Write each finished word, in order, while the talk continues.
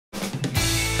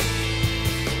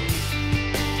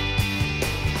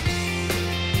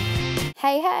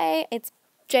Hey, it's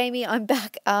Jamie. I'm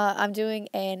back. I'm doing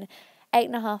an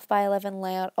 8.5 by 11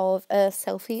 layout of a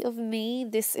selfie of me.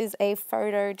 This is a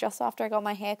photo just after I got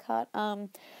my hair cut. I've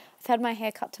had my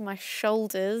hair cut to my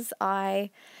shoulders.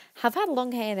 I have had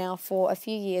long hair now for a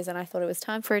few years and I thought it was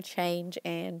time for a change,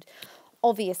 and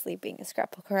obviously being a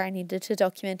scrapbooker, I needed to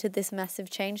document this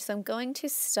massive change. So I'm going to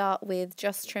start with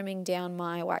just trimming down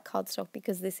my white cardstock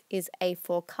because this is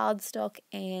A4 cardstock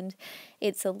and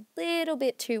it's a little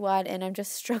bit too wide, and I'm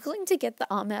just struggling to get the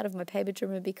arm out of my paper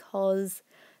trimmer because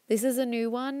this is a new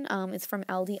one. It's from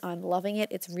Aldi. I'm loving it.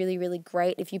 It's really, really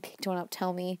great. If you picked one up,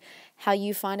 tell me how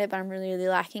you find it, but I'm really, really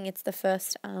liking it. It's the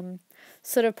first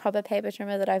sort of proper paper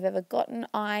trimmer that I've ever gotten.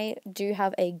 I do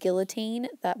have a guillotine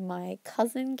that my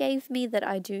cousin gave me that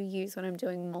I do use when I'm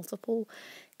doing multiple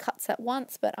cuts at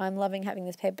once, but I'm loving having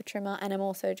this paper trimmer, and I'm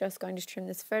also just going to trim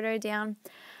this photo down.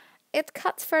 It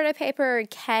cuts photo paper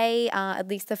okay, at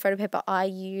least the photo paper I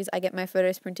use. I get my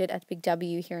photos printed at Big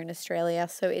W here in Australia,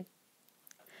 so it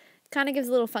kind of gives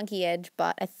a little funky edge,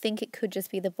 but I think it could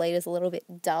just be the blade is a little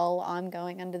bit dull. I'm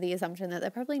going under the assumption that they're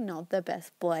probably not the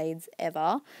best blades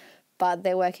ever, but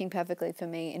they're working perfectly for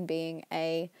me in being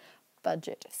a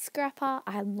budget scrapper.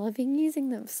 I'm loving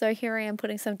using them. So here I am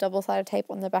putting some double-sided tape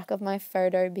on the back of my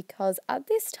photo because at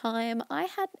this time I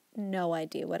had no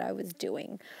idea what I was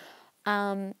doing.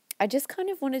 I just kind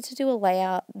of wanted to do a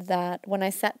layout that when I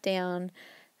sat down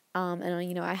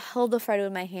and I held the photo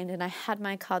in my hand and I had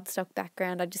my cardstock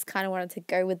background, I just kind of wanted to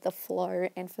go with the flow,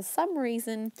 and for some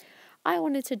reason I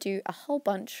wanted to do a whole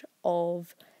bunch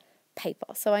of paper.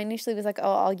 So I initially was like,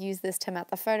 oh, I'll use this to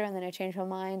map the photo, and then I changed my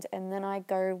mind, and then I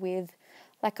go with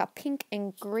like a pink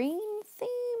and green theme,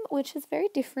 which is very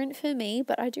different for me,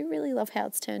 but I do really love how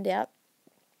it's turned out.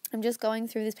 I'm just going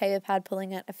through this paper pad,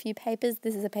 pulling out a few papers.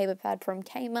 This is a paper pad from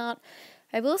Kmart.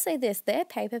 I will say this, their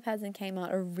paper pads in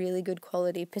Kmart are really good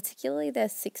quality, particularly their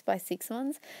 6x6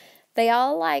 ones. They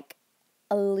are like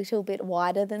a little bit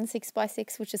wider than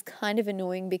 6x6, which is kind of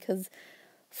annoying because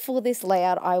for this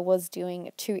layout I was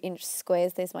doing 2-inch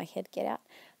squares. There's my head, get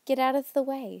out of the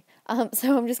way.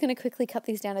 So I'm just going to quickly cut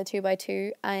these down to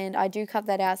 2x2, and I do cut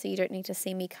that out so you don't need to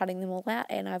see me cutting them all out,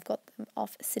 and I've got them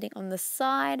off sitting on the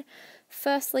side.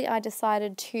 Firstly, I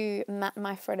decided to mat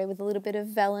my photo with a little bit of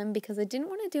vellum because I didn't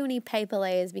want to do any paper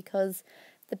layers because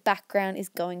the background is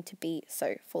going to be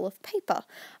so full of paper.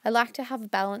 I like to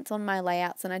have balance on my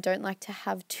layouts, and I don't like to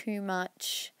have too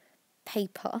much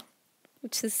paper,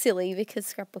 which is silly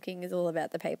because scrapbooking is all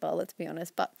about the paper, let's be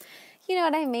honest, but you know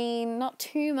what I mean, not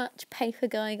too much paper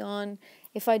going on.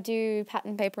 If I do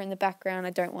pattern paper in the background, I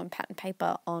don't want pattern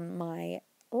paper on my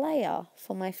layer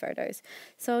for my photos.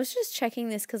 So I was just checking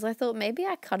this because I thought maybe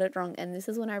I cut it wrong, and this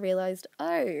is when I realized,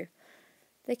 oh,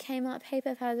 the Kmart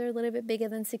paper pads are a little bit bigger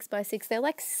than 6x6. They're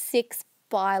like 6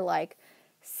 by like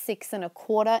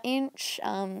 6.25 inch,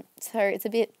 so it's a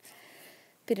bit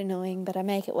annoying, but I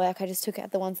make it work. I just took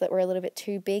out the ones that were a little bit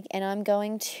too big, and I'm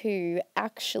going to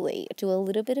actually do a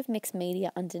little bit of mixed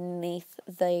media underneath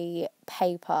the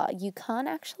paper. You can't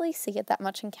actually see it that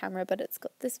much in camera, but it's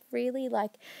got this really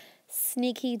like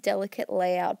sneaky, delicate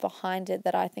layout behind it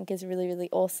that I think is really, really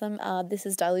awesome. This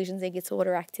is Dylusions ink. It's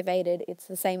water activated. It's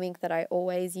the same ink that I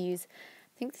always use.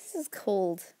 I think this is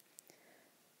called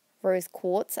rose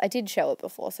quartz. I did show it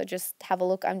before, so just have a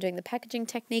look. I'm doing the packaging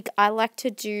technique. I like to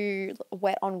do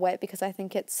wet on wet because I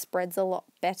think it spreads a lot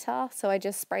better. So I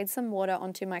just sprayed some water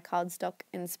onto my cardstock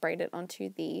and sprayed it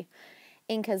onto the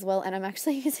ink as well. And I'm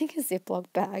actually using a Ziploc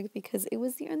bag because it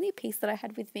was the only piece that I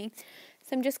had with me.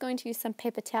 So I'm just going to use some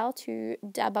paper towel to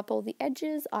dab up all the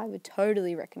edges. I would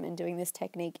totally recommend doing this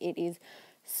technique. It is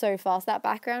so fast. That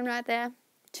background right there,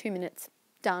 2 minutes.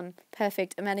 Done.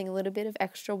 Perfect. I'm adding a little bit of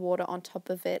extra water on top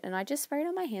of it, and I just spray it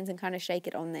on my hands and kind of shake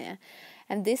it on there.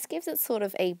 And this gives it sort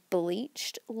of a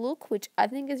bleached look, which I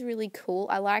think is really cool.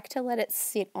 I like to let it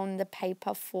sit on the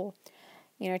paper for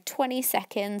 20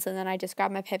 seconds, and then I just grab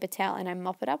my paper towel and I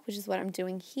mop it up, which is what I'm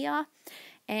doing here.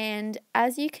 And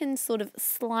as you can sort of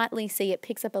slightly see, it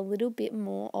picks up a little bit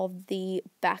more of the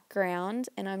background,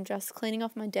 and I'm just cleaning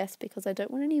off my desk because I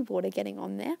don't want any water getting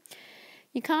on there.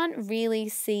 You can't really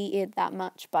see it that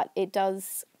much, but it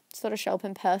does sort of show up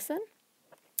in person.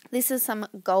 This is some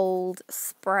gold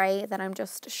spray that I'm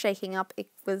just shaking up. It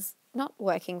was not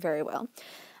working very well.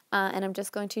 And I'm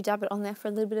just going to dab it on there for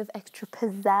a little bit of extra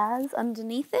pizzazz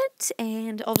underneath it.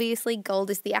 And obviously gold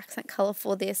is the accent colour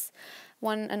for this.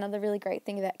 Another really great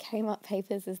thing about Kmart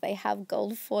papers is they have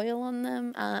gold foil on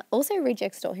them. Also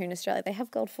Reject Store here in Australia, they have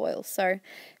gold foil. So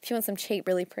if you want some cheap,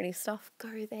 really pretty stuff,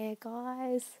 go there,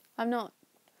 guys. I'm not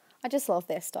I just love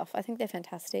their stuff. I think they're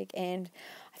fantastic, and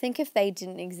I think if they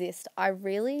didn't exist, I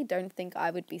really don't think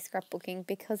I would be scrapbooking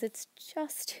because it's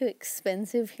just too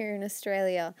expensive here in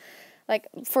Australia. Like,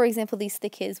 for example, these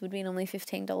stickers would be normally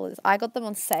 $15. I got them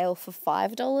on sale for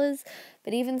 $5,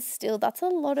 but even still, that's a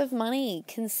lot of money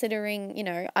considering, you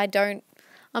know,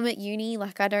 I'm at uni,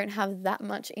 like I don't have that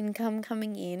much income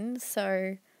coming in,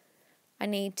 so I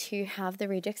need to have the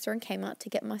reject store in Kmart to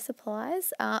get my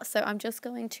supplies. So I'm just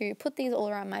going to put these all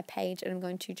around my page, and I'm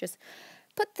going to just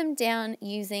put them down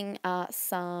using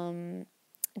some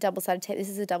double-sided tape. This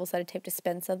is a double-sided tape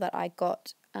dispenser that I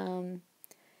got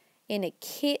in a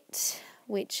kit,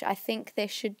 which I think there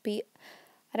should be,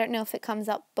 I don't know if it comes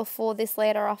up before this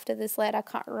layer or after this layer, I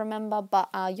can't remember, but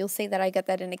you'll see that I got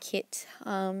that in a kit.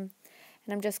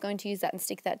 And I'm just going to use that and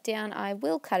stick that down. I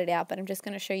will cut it out, but I'm just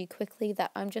going to show you quickly that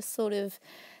I'm just sort of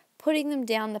putting them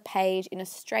down the page in a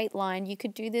straight line. You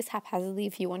could do this haphazardly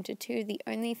if you wanted to. The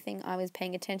only thing I was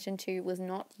paying attention to was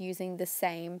not using the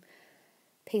same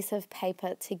piece of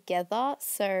paper together.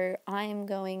 So I am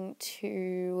going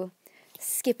to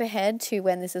skip ahead to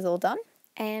when this is all done.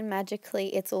 And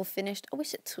magically it's all finished. I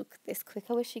wish it took this quick.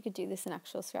 I wish you could do this in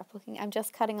actual scrapbooking. I'm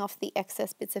just cutting off the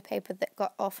excess bits of paper that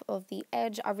got off of the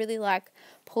edge. I really like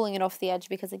pulling it off the edge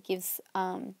because it gives,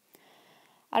 I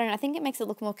don't know, I think it makes it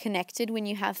look more connected when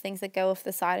you have things that go off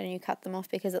the side and you cut them off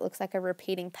because it looks like a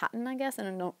repeating pattern, I guess,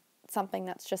 and not something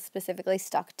that's just specifically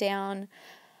stuck down.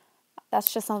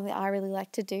 That's just something I really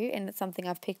like to do, and it's something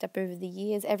I've picked up over the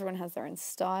years. Everyone has their own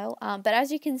style. But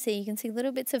as you can see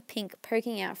little bits of pink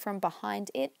poking out from behind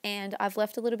it, and I've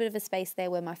left a little bit of a space there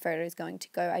where my photo is going to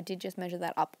go. I did just measure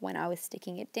that up when I was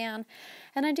sticking it down,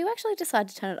 and I do actually decide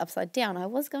to turn it upside down. I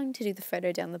was going to do the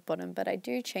photo down the bottom, but I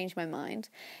do change my mind.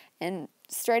 And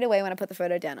straight away when I put the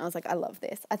photo down, I was like, I love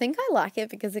this. I think I like it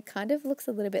because it kind of looks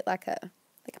a little bit like a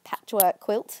patchwork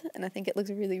quilt, and I think it looks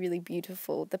really, really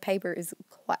beautiful. The paper is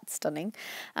quite stunning.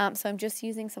 So I'm just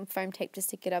using some foam tape to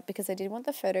stick it up because I did want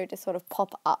the photo to sort of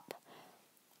pop up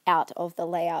out of the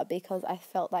layout because I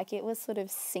felt like it was sort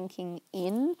of sinking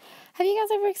in. Have you guys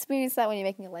ever experienced that when you're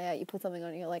making a layout, you put something on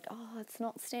and you're like, oh, it's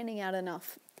not standing out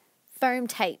enough? Foam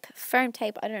tape,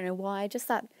 I don't know why, just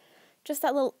that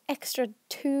little extra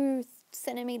 2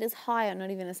 centimeters higher,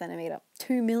 not even a centimeter,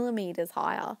 2 millimeters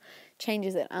higher,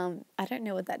 changes it. I don't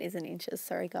know what that is in inches,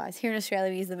 sorry guys. Here in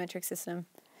Australia we use the metric system,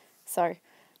 so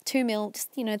 2 mil, just,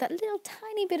 you know, that little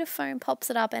tiny bit of foam pops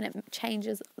it up and it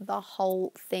changes the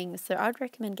whole thing. So I'd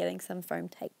recommend getting some foam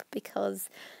tape because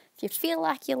if you feel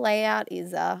like your layout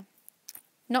is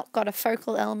not got a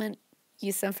focal element,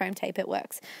 use some foam tape, it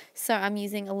works. So I'm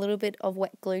using a little bit of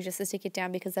wet glue just to stick it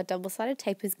down because that double-sided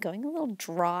tape is going a little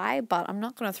dry, but I'm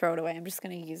not going to throw it away, I'm just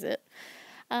going to use it.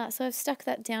 So I've stuck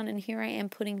that down, and here I am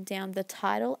putting down the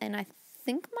title, and I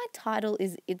think my title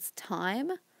is It's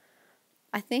Time.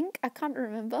 I can't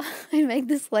remember. I made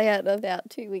this layout about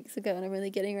 2 weeks ago, and I'm really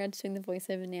getting around to doing the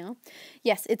voiceover now.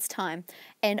 Yes, it's time.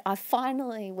 And I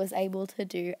finally was able to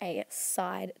do a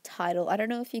side title. I don't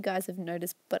know if you guys have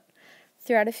noticed, but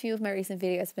throughout a few of my recent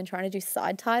videos, I've been trying to do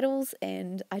side titles,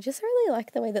 and I just really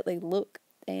like the way that they look,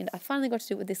 and I finally got to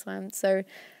do it with this one. So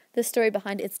the story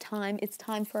behind it's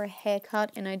time for a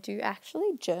haircut, and I do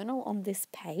actually journal on this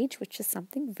page, which is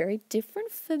something very different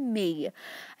for me.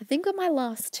 I think on my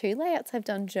last 2 layouts I've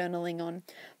done journaling on,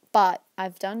 but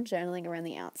I've done journaling around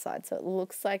the outside, so it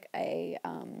looks like a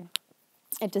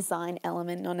design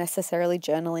element, not necessarily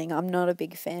journaling. I'm not a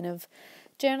big fan of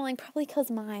journaling, probably because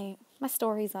my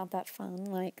stories aren't that fun.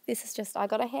 Like, this is just, I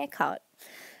got a haircut,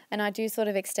 and I do sort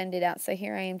of extend it out. So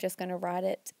here I am just going to write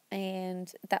it,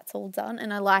 and that's all done.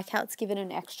 And I like how it's given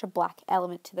an extra black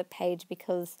element to the page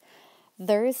because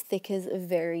those thickers are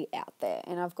very out there,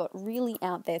 and I've got really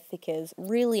out there thickers,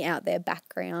 really out there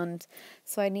background,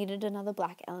 so I needed another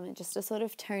black element just to sort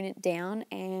of tone it down.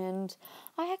 And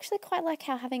I actually quite like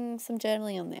having some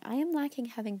journaling on there. I am liking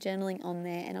having journaling on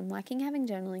there, and I'm liking having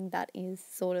journaling that is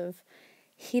sort of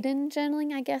hidden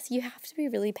journaling, I guess. You have to be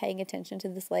really paying attention to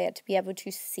this layout to be able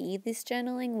to see this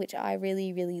journaling, which I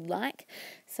really, really like.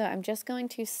 So I'm just going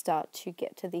to start to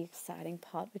get to the exciting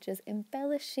part, which is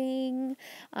embellishing.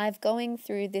 I'm going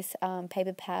through this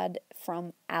paper pad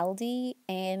from Aldi,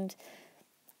 and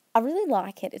I really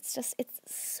like it. It's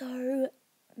so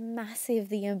massive,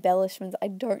 the embellishments. I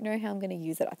don't know how I'm going to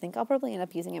use it. I think I'll probably end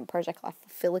up using it in Project Life for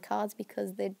filler cards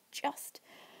because they're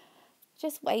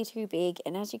just way too big,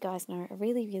 and as you guys know, I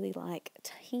really, really like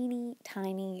teeny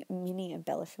tiny mini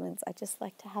embellishments. I just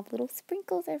like to have little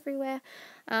sprinkles everywhere.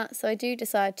 So I do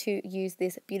decide to use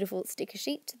this beautiful sticker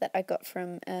sheet that I got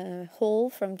from a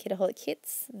haul from Kitaholic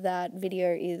Kits. That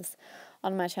video is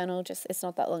on my channel. Just, it's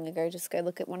not that long ago. Just go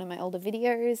look at one of my older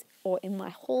videos or in my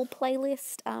haul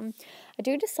playlist. I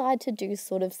do decide to do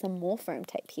sort of some more foam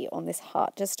tape here on this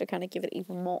heart, just to kind of give it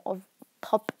even more of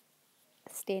pop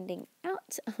standing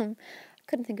out.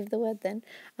 Couldn't think of the word then.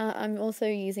 I'm also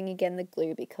using again the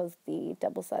glue because the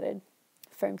double-sided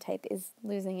foam tape is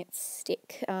losing its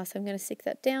stick. So I'm going to stick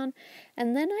that down,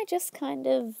 and then I just kind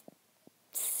of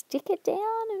stick it down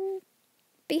and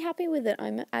be happy with it.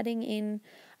 I'm adding in,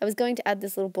 I was going to add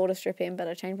this little border strip in, but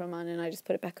I changed my mind and I just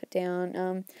put it back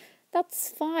down. That's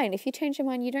fine. If you change your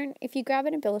mind, if you grab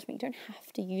an embellishment, you don't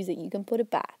have to use it. You can put it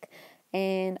back.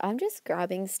 And I'm just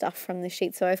grabbing stuff from the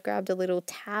sheet. So I've grabbed a little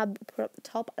tab, put up the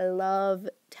top. I love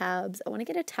tabs. I want to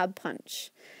get a tab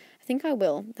punch. I think I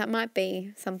will. That might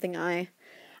be something I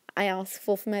ask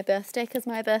for my birthday, because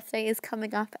my birthday is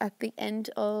coming up at the end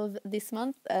of this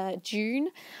month, June.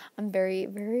 I'm very,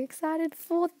 very excited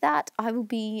for that. I will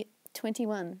be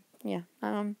 21. Yeah.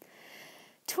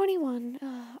 21.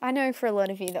 I know for a lot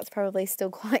of you that's probably still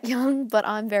quite young, but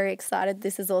I'm very excited.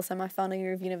 This is also my final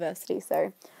year of university,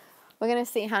 so we're going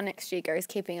to see how next year goes,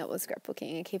 keeping up with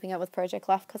scrapbooking and keeping up with project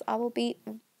life, because I will be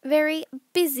very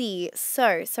busy.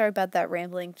 So, sorry about that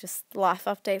rambling, just life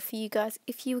update for you guys.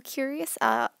 If you were curious,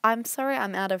 I'm sorry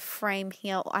I'm out of frame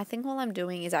here. I think all I'm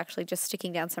doing is actually just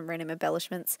sticking down some random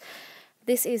embellishments.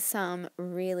 This is some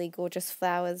really gorgeous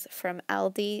flowers from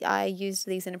Aldi. I used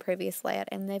these in a previous layout,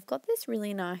 and they've got this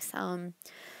really nice,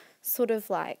 sort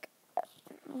of like,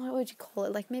 what would you call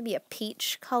it? Like maybe a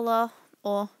peach colour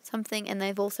or something. And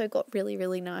they've also got really,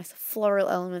 really nice floral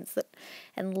elements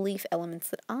and leaf elements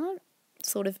that aren't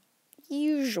sort of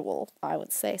usual, I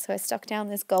would say. So I stuck down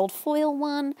this gold foil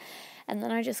one, and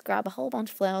then I just grab a whole bunch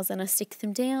of flowers and I stick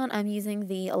them down. I'm using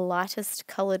the lightest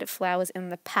coloured flowers in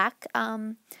the pack,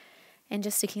 and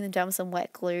just sticking them down with some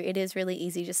wet glue. It is really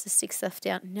easy just to stick stuff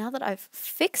down now that I've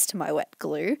fixed my wet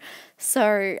glue,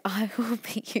 so I will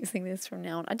be using this from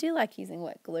now on. I do like using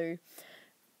wet glue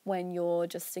when you're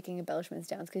just sticking embellishments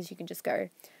down, because you can just go,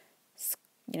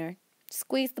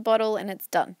 squeeze the bottle and it's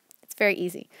done. It's very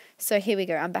easy. So here we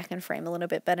go. I'm back in frame a little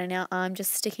bit better now. I'm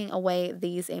just sticking away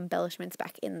these embellishments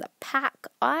back in the pack.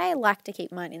 I like to keep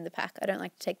mine in the pack. I don't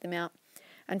like to take them out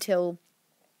until,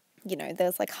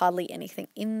 there's like hardly anything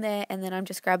in there. And then I'm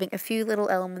just grabbing a few little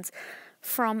elements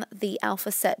from the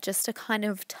alpha set just to kind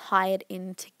of tie it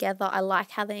in together. I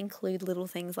like how they include little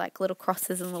things like little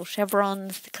crosses and little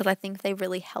chevrons, because I think they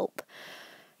really help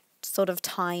sort of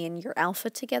tie in your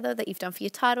alpha together that you've done for your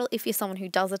title. If you're someone who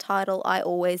does a title, I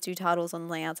always do titles on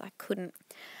layouts.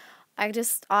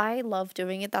 I love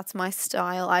doing it. That's my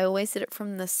style. I always did it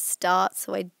from the start,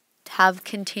 so I have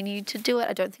continued to do it.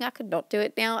 I don't think I could not do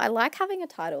it now. I like having a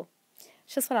title.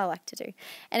 It's just what I like to do.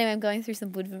 Anyway, I'm going through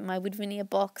my wood veneer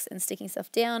box and sticking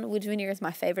stuff down. Wood veneer is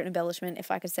my favourite embellishment. If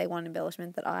I could say one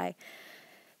embellishment that I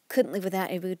couldn't live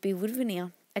without, it would be wood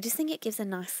veneer. I just think it gives a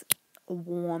nice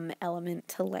warm element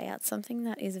to layout, something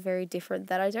that is very different,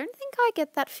 that I don't think I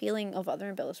get that feeling of other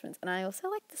embellishments. And I also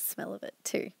like the smell of it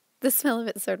too. The smell of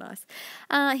it's so nice.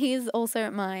 Here's also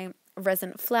my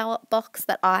resin flower box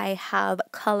that I have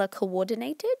colour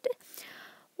coordinated.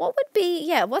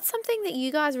 What's something that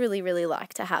you guys really, really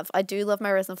like to have? I do love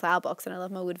my resin flower box, and I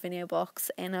love my wood veneer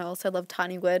box, and I also love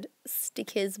tiny word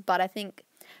stickers, but I think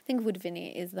wood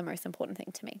veneer is the most important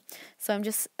thing to me. So I'm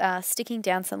just sticking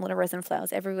down some little resin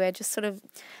flowers everywhere, just sort of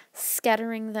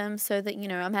scattering them so that,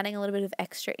 I'm adding a little bit of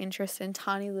extra interest in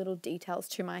tiny little details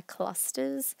to my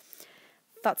clusters.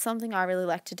 That's something I really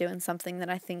like to do, and something that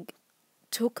I think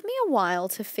took me a while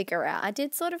to figure out. I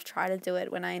did sort of try to do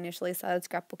it when I initially started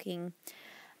scrapbooking,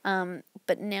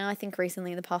 but now I think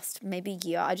recently, in the past maybe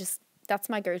year, that's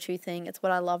my go-to thing. It's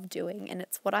what I love doing, and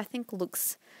it's what I think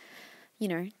looks,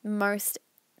 most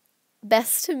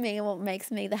best to me, what makes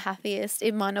me the happiest.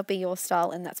 It might not be your style,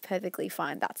 and that's perfectly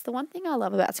fine. That's the one thing I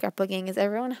love about scrapbooking, is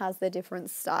everyone has their different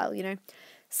style,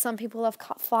 Some people love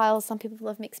cut files, some people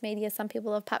love mixed media, some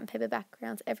people love pattern paper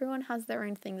backgrounds. Everyone has their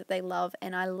own thing that they love,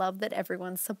 and I love that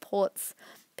everyone supports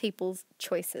people's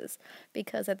choices,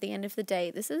 because at the end of the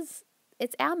day,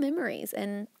 it's our memories,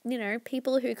 and,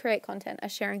 people who create content are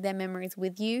sharing their memories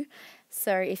with you.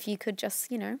 So if you could just,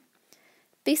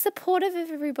 be supportive of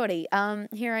everybody.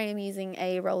 Here I am using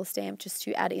a roller stamp just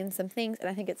to add in some things, and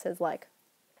I think it says like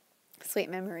sweet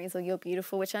memories or you're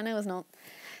beautiful, which I know is not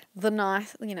the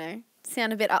nice,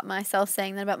 sound a bit up myself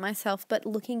saying that about myself, but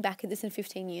looking back at this in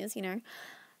 15 years,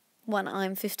 when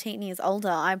I'm 15 years older,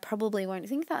 I probably won't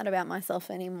think that about myself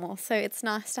anymore. So it's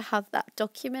nice to have that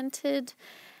documented.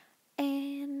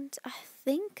 And I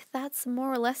think that's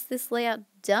more or less this layout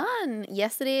done.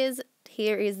 Yes, it is.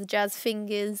 Here is the jazz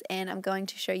fingers, and I'm going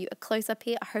to show you a close-up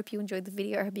here. I hope you enjoyed the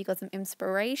video. I hope you got some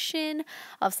inspiration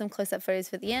of some close-up photos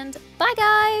for the end. Bye,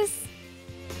 guys!